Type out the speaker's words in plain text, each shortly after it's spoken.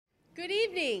Good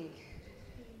evening.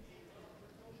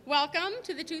 Welcome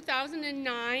to the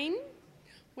 2009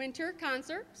 winter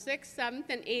concert, 6th, 7th,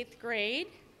 and 8th grade.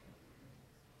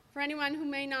 For anyone who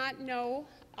may not know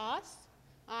us,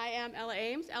 I am Ella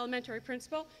Ames, elementary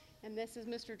principal, and this is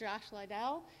Mr. Josh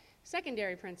Liddell,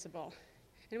 secondary principal.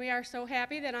 And we are so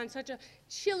happy that on such a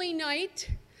chilly night,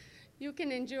 you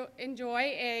can enjoy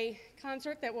a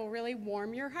concert that will really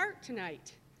warm your heart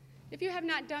tonight. If you have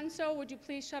not done so, would you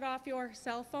please shut off your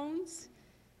cell phones?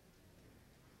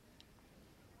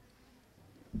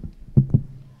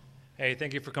 Hey,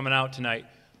 thank you for coming out tonight.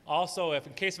 Also, if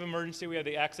in case of emergency, we have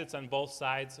the exits on both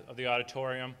sides of the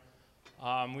auditorium.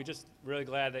 We're just really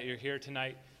glad that you're here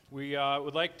tonight. We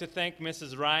would like to thank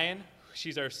Mrs. Ryan.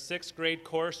 She's our 6th grade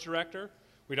chorus director.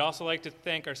 We'd also like to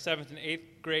thank our 7th and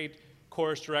 8th grade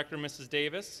chorus director, Mrs.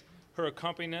 Davis, her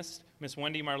accompanist, Miss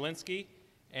Wendy Marlinsky,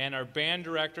 and our band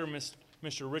director,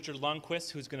 Mr. Richard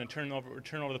Lundquist, who's going to turn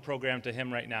over the program to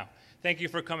him right now. Thank you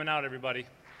for coming out, everybody.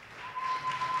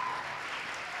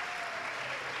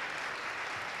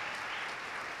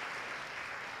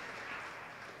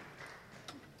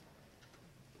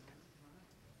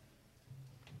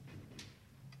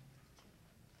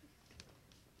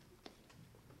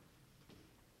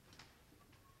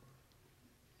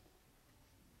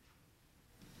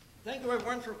 Thank you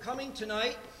everyone for coming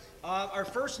tonight. Our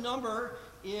first number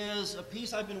is a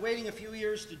piece I've been waiting a few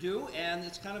years to do, and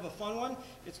it's kind of a fun one.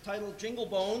 It's titled Jingle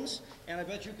Bones, and I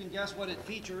bet you can guess what it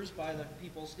features by the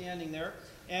people standing there.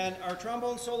 And our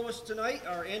trombone soloists tonight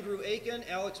are Andrew Aiken,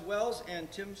 Alex Wells,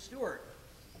 and Tim Stewart.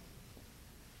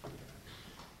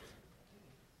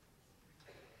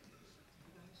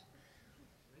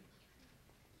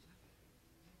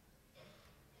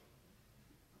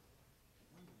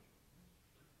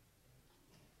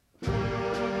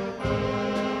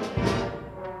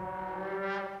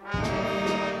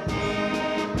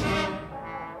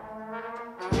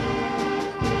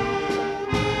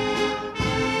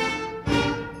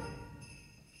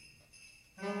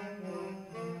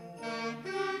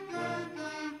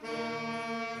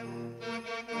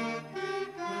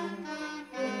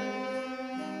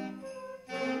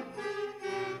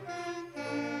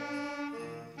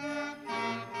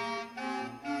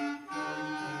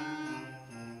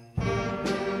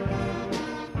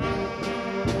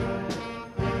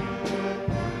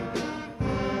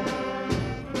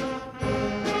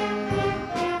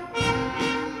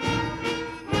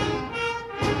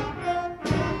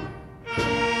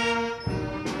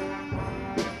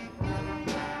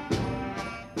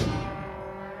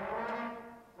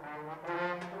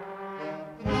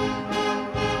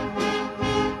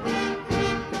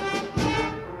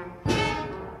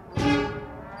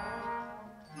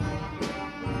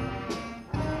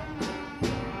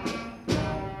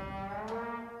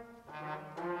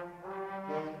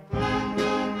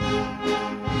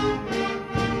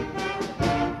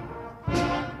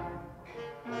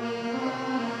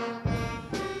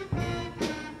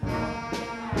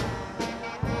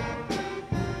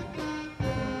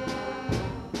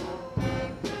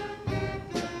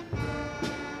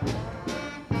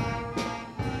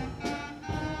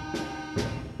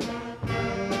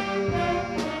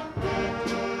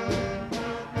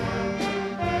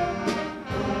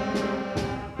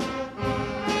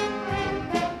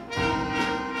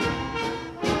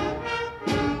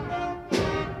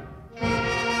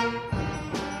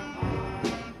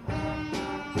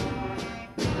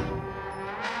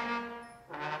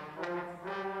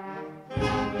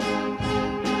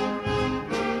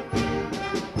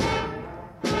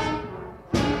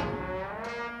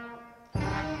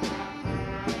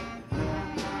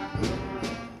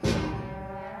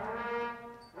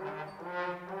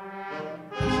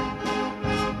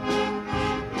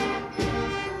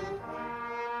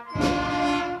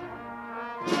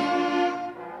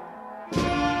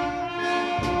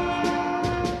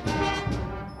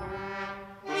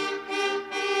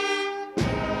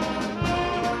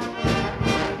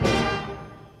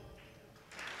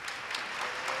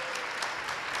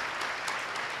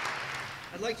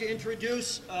 I'd like to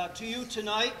introduce to you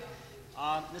tonight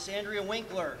Miss Andrea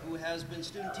Winkler, who has been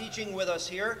student teaching with us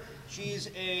here. She's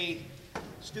a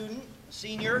student,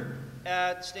 senior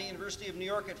at State University of New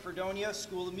York at Fredonia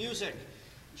School of Music.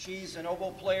 She's an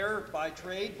oboe player by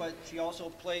trade, but she also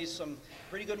plays some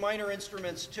pretty good minor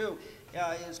instruments too.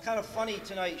 It's kind of funny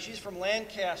tonight. She's from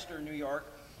Lancaster, New York,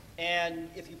 and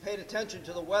if you paid attention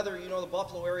to the weather, you know the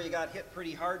Buffalo area got hit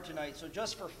pretty hard tonight. So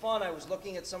just for fun, I was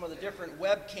looking at some of the different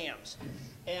webcams.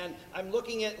 And I'm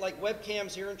looking at like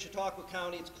webcams here in Chautauqua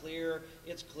County. It's clear,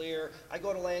 it's clear. I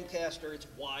go to Lancaster, it's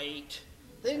white.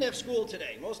 They didn't have school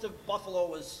today. Most of Buffalo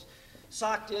was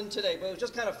socked in today, but it was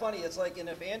just kind of funny. It's like, and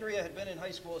if Andrea had been in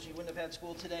high school, she wouldn't have had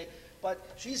school today. But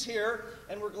she's here,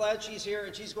 and we're glad she's here,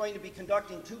 and she's going to be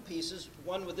conducting two pieces,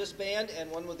 one with this band and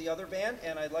one with the other band,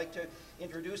 and I'd like to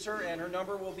introduce her, and her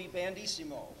number will be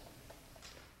Bandissimo.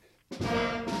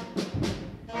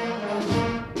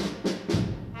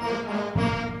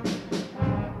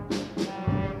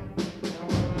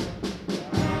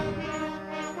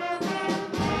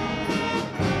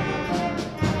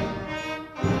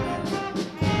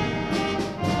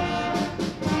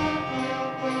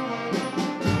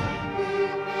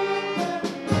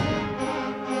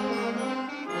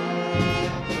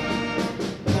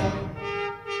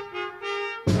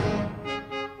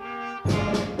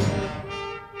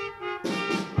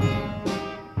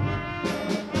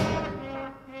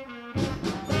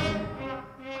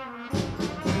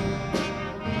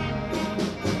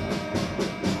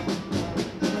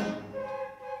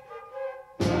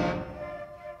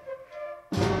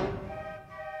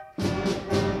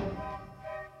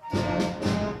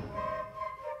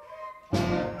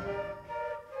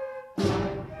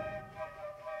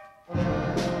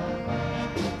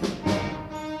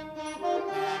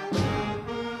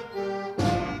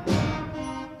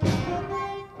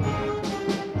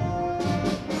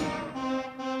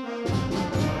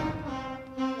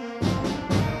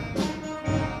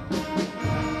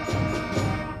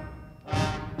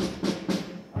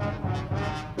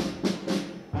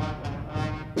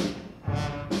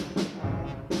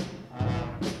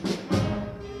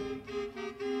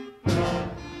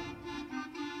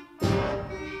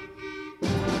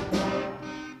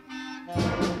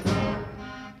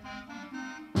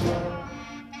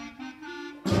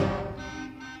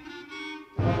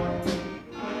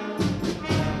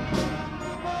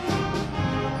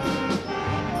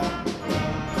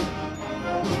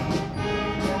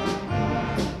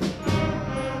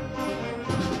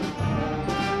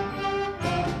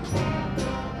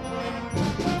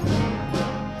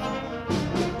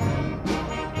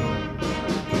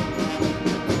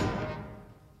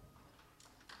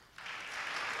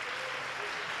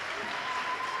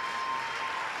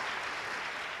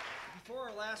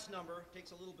 Number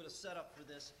takes a little bit of setup for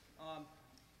this.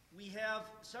 We have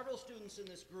several students in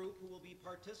this group who will be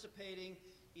participating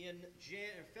in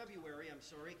February,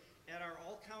 at our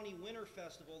All-County Winter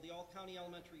Festival, the All-County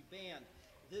Elementary Band.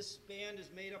 This band is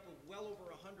made up of well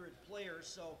over 100 players,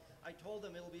 so I told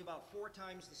them it'll be about 4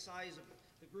 times the size of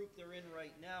the group they're in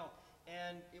right now,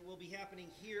 and it will be happening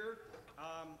here.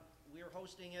 We are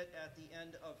hosting it at the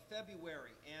end of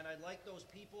February, and I'd like those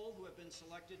people who have been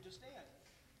selected to stand.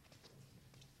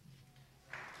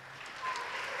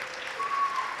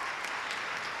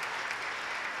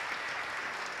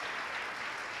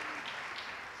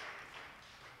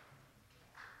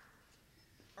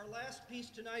 Our last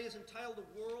piece tonight is entitled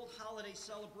The World Holiday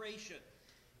Celebration.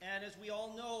 And as we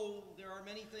all know, there are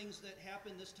many things that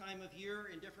happen this time of year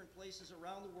in different places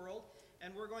around the world.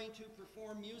 And we're going to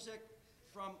perform music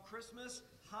from Christmas,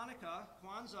 Hanukkah,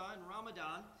 Kwanzaa, and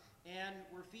Ramadan. And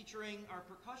we're featuring our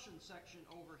percussion section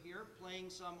over here,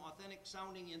 playing some authentic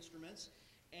sounding instruments.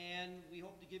 And we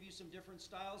hope to give you some different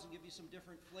styles and give you some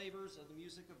different flavors of the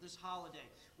music of this holiday.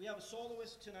 We have a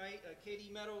soloist tonight.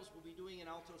 Katie Meadows will be doing an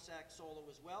alto sax solo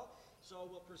as well. So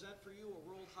we'll present for you a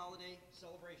World Holiday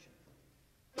Celebration.